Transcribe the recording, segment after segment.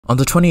On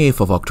the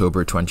 28th of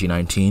October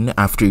 2019,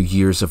 after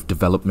years of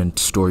development,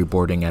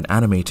 storyboarding, and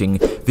animating,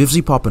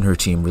 Vivziepop and her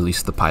team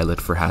released the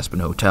pilot for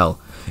Hazbin Hotel,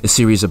 a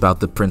series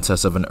about the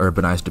princess of an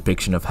urbanized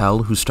depiction of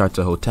hell who starts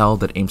a hotel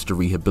that aims to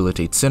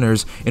rehabilitate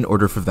sinners in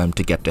order for them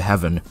to get to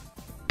heaven.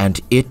 And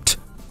it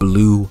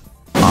blew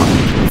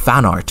up.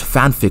 Fan art,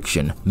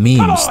 fanfiction,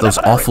 memes, those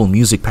awful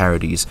music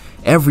parodies,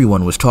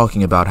 everyone was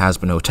talking about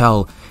Hazbin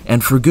Hotel,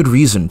 and for good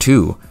reason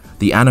too.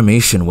 The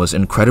animation was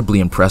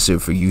incredibly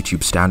impressive for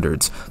YouTube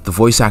standards, the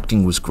voice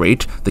acting was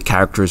great, the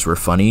characters were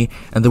funny,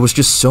 and there was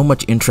just so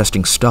much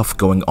interesting stuff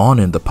going on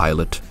in the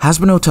pilot.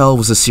 Hazbin Hotel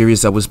was a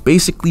series that was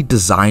basically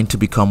designed to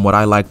become what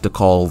I like to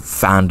call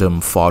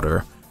fandom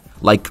fodder.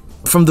 Like,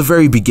 from the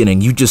very beginning,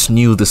 you just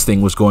knew this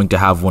thing was going to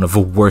have one of the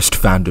worst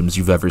fandoms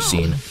you've ever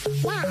seen.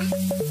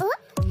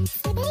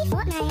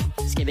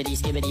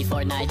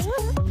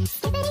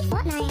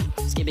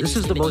 This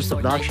is the most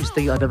obnoxious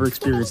thing I've ever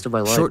experienced in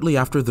my life. Shortly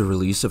after the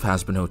release of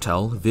Hazbin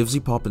Hotel,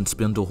 Vivziepop and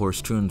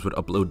Spindlehorse Toons would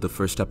upload the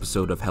first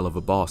episode of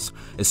Helluva Boss,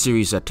 a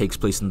series that takes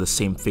place in the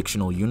same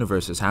fictional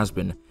universe as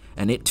Hazbin,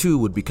 and it too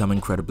would become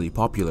incredibly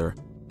popular.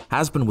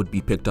 Hazbin would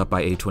be picked up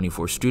by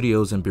A24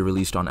 Studios and be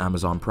released on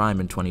Amazon Prime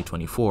in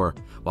 2024,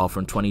 while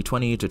from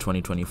 2020 to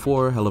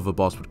 2024, Helluva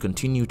Boss would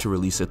continue to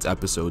release its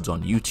episodes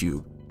on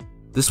YouTube.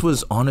 This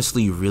was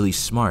honestly really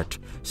smart,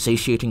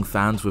 satiating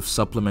fans with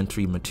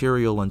supplementary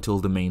material until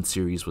the main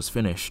series was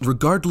finished.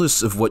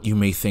 Regardless of what you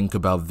may think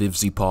about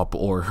Vivziepop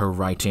or her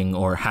writing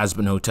or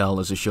Hazbin Hotel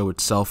as a show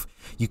itself,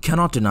 you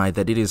cannot deny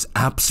that it is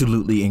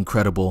absolutely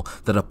incredible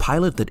that a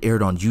pilot that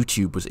aired on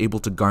YouTube was able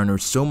to garner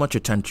so much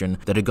attention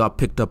that it got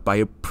picked up by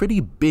a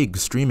pretty big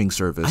streaming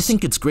service. I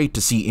think it's great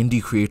to see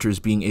indie creators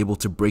being able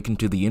to break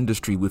into the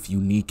industry with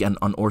unique and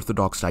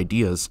unorthodox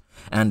ideas,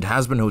 and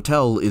Hazbin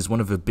Hotel is one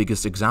of the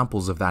biggest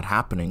examples of that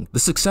happening. The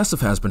success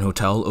of Hazbin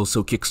Hotel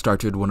also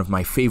kickstarted one of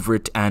my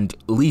favorite and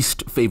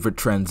least favorite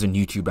trends in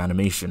YouTube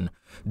animation,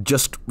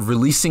 just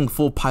releasing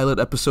full pilot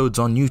episodes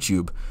on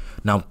YouTube.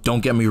 Now, don't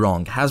get me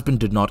wrong, Hazbin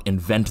did not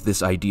invent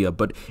this idea,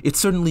 but it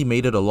certainly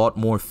made it a lot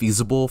more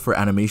feasible for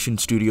animation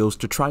studios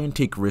to try and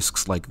take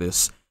risks like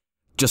this.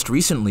 Just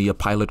recently, a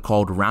pilot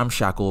called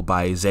Ramshackle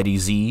by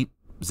ZDZ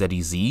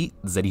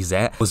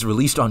was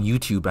released on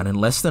YouTube, and in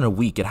less than a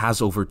week it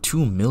has over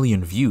 2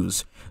 million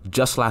views.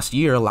 Just last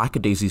year,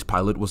 Lackadaisy's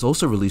pilot was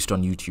also released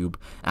on YouTube,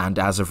 and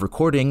as of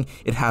recording,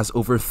 it has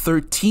over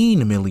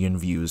 13 million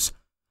views.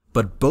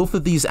 But both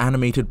of these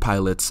animated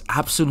pilots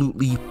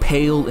absolutely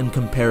pale in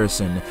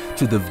comparison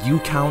to the view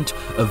count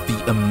of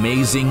the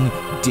amazing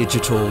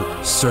digital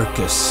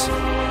Circus.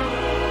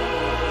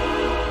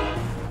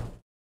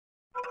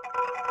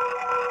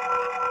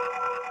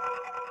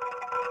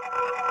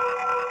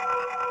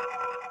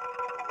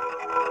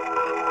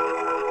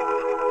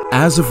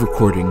 As of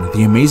recording,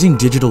 the amazing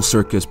digital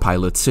Circus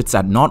pilot sits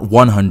at not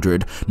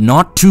 100,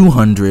 not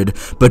 200,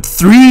 but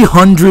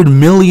 300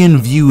 million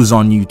views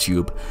on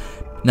YouTube.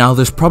 Now,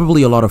 there's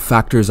probably a lot of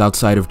factors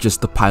outside of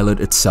just the pilot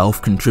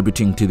itself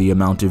contributing to the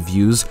amount of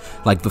views,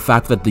 like the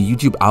fact that the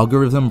YouTube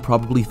algorithm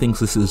probably thinks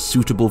this is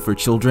suitable for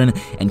children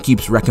and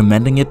keeps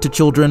recommending it to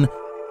children.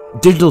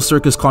 Digital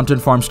Circus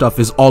content farm stuff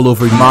is all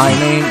over YouTube. My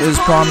name is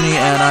Pomni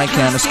and I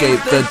can't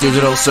escape the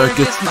digital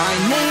circus.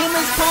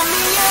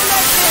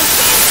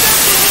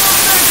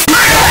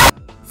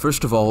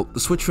 First of all, the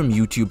switch from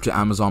YouTube to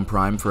Amazon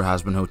Prime for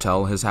Hazbin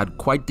Hotel has had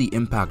quite the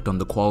impact on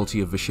the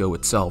quality of the show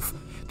itself.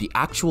 The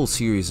actual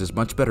series is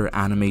much better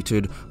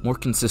animated, more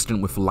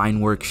consistent with line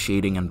work,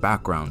 shading, and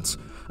backgrounds.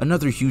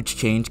 Another huge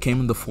change came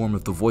in the form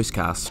of the voice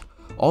cast.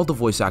 All the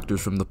voice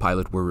actors from the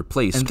pilot were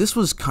replaced, and this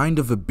was kind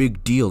of a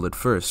big deal at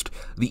first.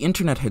 The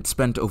internet had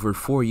spent over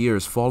 4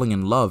 years falling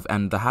in love,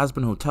 and the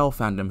Hazbin Hotel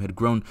fandom had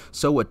grown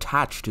so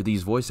attached to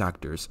these voice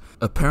actors.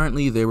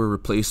 Apparently they were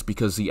replaced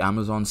because the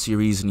Amazon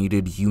series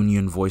needed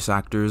union voice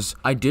actors.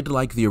 I did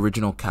like the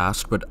original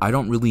cast, but I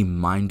don't really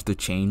mind the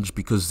change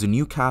because the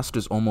new cast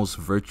is almost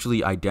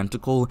virtually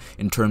identical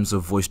in terms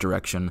of voice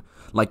direction.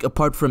 Like,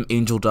 apart from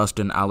Angel Dust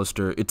and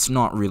Alistair, it's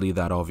not really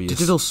that obvious.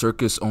 Digital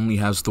Circus only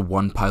has the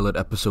one pilot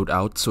episode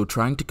out, so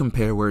trying to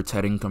compare where it's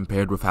heading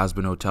compared with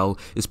Hazbin Hotel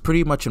is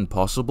pretty much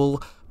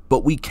impossible,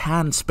 but we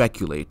can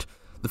speculate.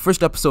 The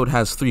first episode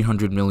has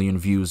 300 million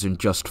views in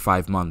just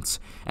 5 months,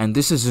 and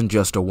this isn't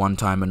just a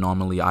one-time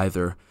anomaly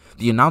either.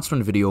 The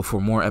announcement video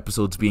for more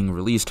episodes being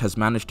released has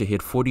managed to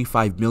hit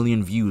 45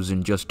 million views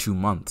in just 2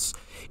 months.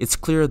 It's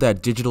clear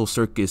that Digital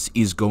Circus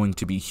is going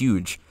to be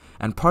huge,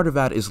 and part of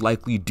that is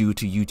likely due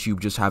to YouTube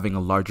just having a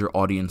larger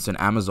audience than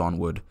Amazon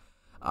would.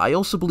 I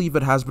also believe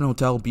that Hazbin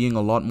Hotel being a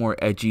lot more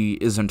edgy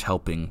isn't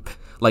helping.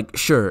 Like,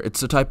 sure,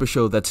 it's the type of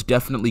show that's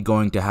definitely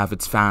going to have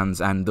its fans,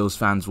 and those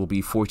fans will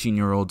be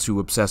 14-year-olds who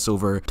obsess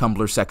over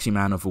Tumblr Sexy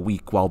Man of a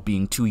Week while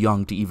being too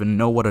young to even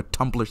know what a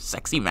Tumblr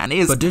Sexy Man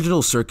is. But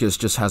Digital Circus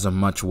just has a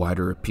much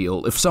wider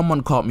appeal. If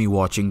someone caught me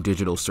watching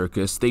Digital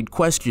Circus, they'd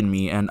question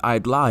me, and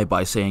I'd lie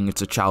by saying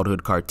it's a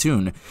childhood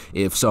cartoon.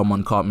 If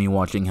someone caught me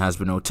watching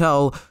Hazbin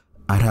Hotel,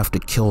 I'd have to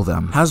kill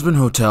them. Hazbin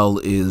Hotel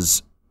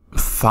is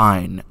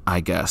fine, I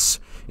guess.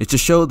 It's a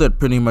show that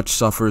pretty much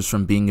suffers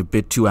from being a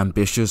bit too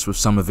ambitious with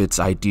some of its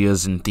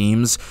ideas and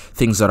themes,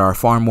 things that are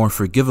far more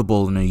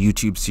forgivable in a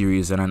YouTube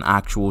series than an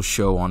actual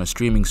show on a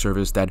streaming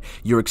service that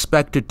you're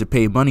expected to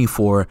pay money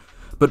for.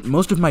 But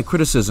most of my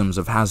criticisms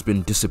of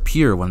Hazbin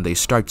disappear when they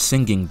start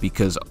singing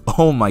because,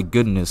 oh my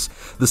goodness,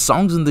 the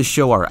songs in this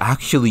show are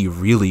actually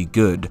really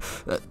good,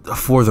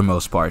 for the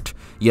most part.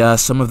 Yeah,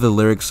 some of the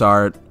lyrics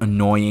are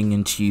annoying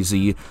and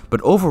cheesy, but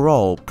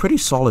overall, pretty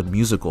solid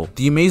musical.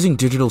 The amazing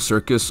Digital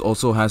Circus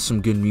also has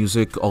some good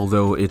music,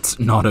 although it's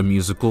not a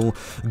musical.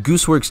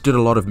 Gooseworks did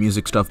a lot of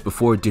music stuff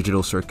before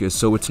Digital Circus,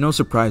 so it's no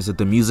surprise that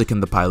the music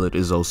in the pilot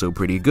is also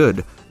pretty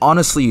good.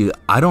 Honestly,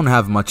 I don't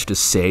have much to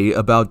say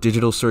about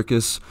Digital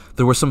Circus.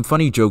 There were some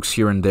funny jokes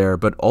here and there,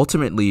 but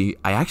ultimately,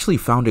 I actually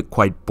found it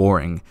quite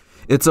boring.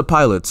 It's a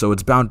pilot, so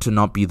it's bound to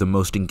not be the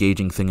most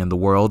engaging thing in the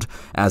world,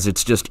 as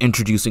it's just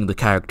introducing the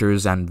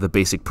characters and the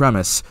basic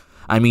premise.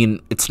 I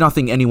mean, it's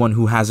nothing anyone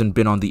who hasn't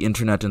been on the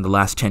internet in the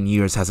last 10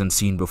 years hasn't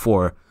seen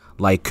before.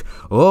 Like,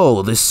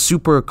 oh, this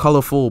super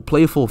colorful,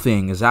 playful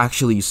thing is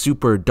actually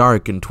super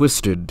dark and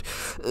twisted.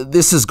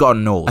 This has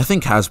gotten old. I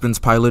think Hazbin's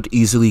pilot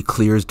easily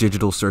clears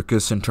Digital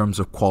Circus in terms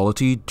of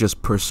quality,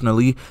 just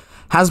personally.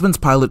 Hazbin's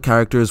pilot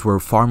characters were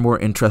far more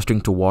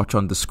interesting to watch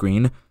on the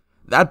screen.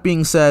 That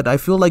being said, I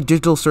feel like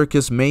Digital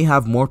Circus may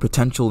have more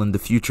potential in the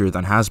future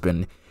than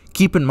Hazbin.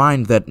 Keep in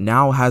mind that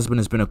now Hazbin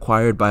has been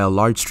acquired by a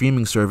large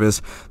streaming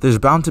service, there's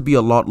bound to be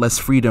a lot less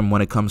freedom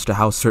when it comes to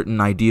how certain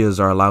ideas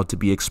are allowed to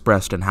be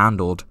expressed and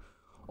handled.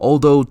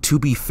 Although, to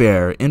be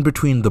fair, in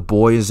between The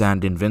Boys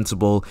and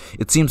Invincible,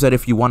 it seems that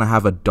if you want to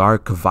have a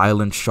dark,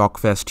 violent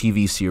shockfest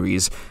TV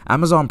series,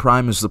 Amazon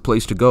Prime is the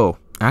place to go.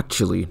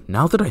 Actually,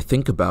 now that I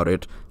think about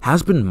it,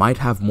 Hazbin might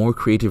have more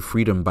creative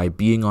freedom by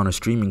being on a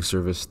streaming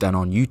service than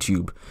on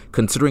YouTube,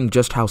 considering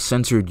just how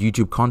censored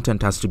YouTube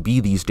content has to be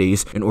these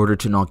days in order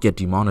to not get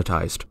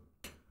demonetized.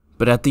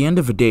 But at the end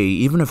of the day,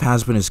 even if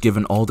Hazbin is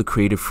given all the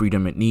creative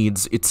freedom it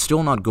needs, it's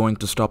still not going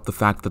to stop the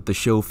fact that the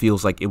show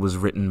feels like it was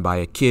written by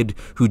a kid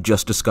who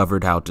just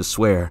discovered how to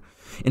swear.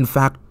 In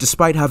fact,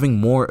 despite having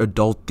more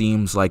adult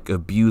themes like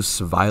abuse,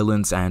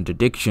 violence, and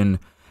addiction,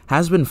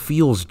 Hazbin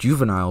feels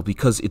juvenile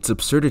because its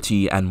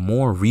absurdity and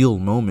more real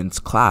moments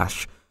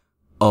clash.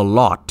 A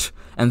lot.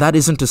 And that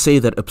isn't to say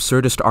that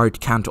absurdist art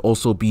can't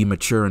also be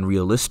mature and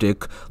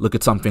realistic, look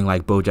at something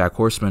like BoJack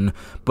Horseman,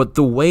 but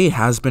the way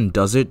Hazbin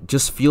does it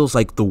just feels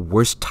like the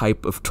worst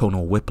type of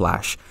tonal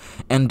whiplash.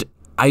 And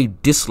I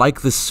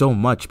dislike this so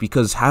much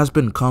because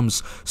Hazbin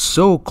comes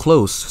so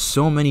close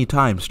so many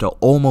times to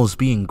almost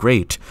being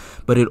great,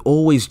 but it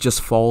always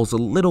just falls a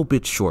little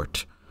bit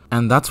short.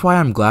 And that's why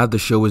I'm glad the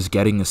show is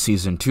getting a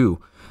season 2.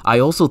 I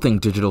also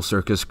think Digital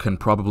Circus can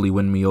probably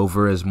win me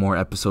over as more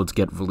episodes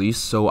get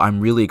released, so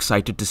I'm really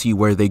excited to see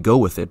where they go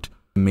with it.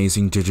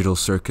 Amazing Digital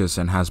Circus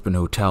and Hazbin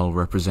Hotel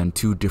represent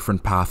two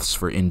different paths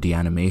for indie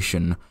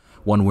animation.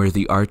 One where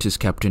the art is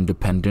kept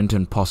independent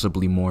and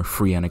possibly more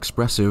free and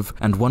expressive,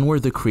 and one where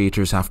the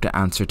creators have to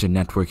answer to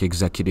network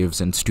executives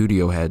and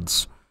studio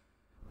heads.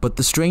 But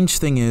the strange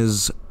thing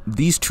is,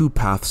 these two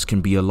paths can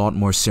be a lot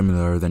more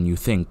similar than you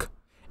think.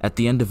 At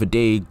the end of the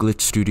day,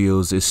 Glitch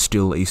Studios is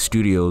still a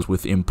studio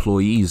with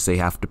employees they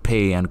have to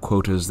pay and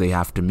quotas they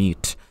have to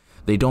meet.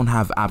 They don't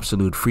have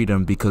absolute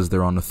freedom because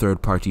they're on a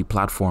third-party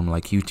platform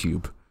like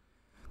YouTube.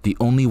 The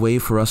only way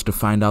for us to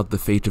find out the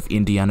fate of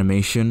indie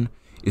animation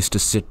is to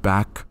sit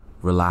back,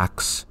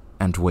 relax,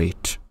 and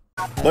wait.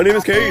 My name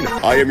is Kane.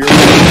 I am your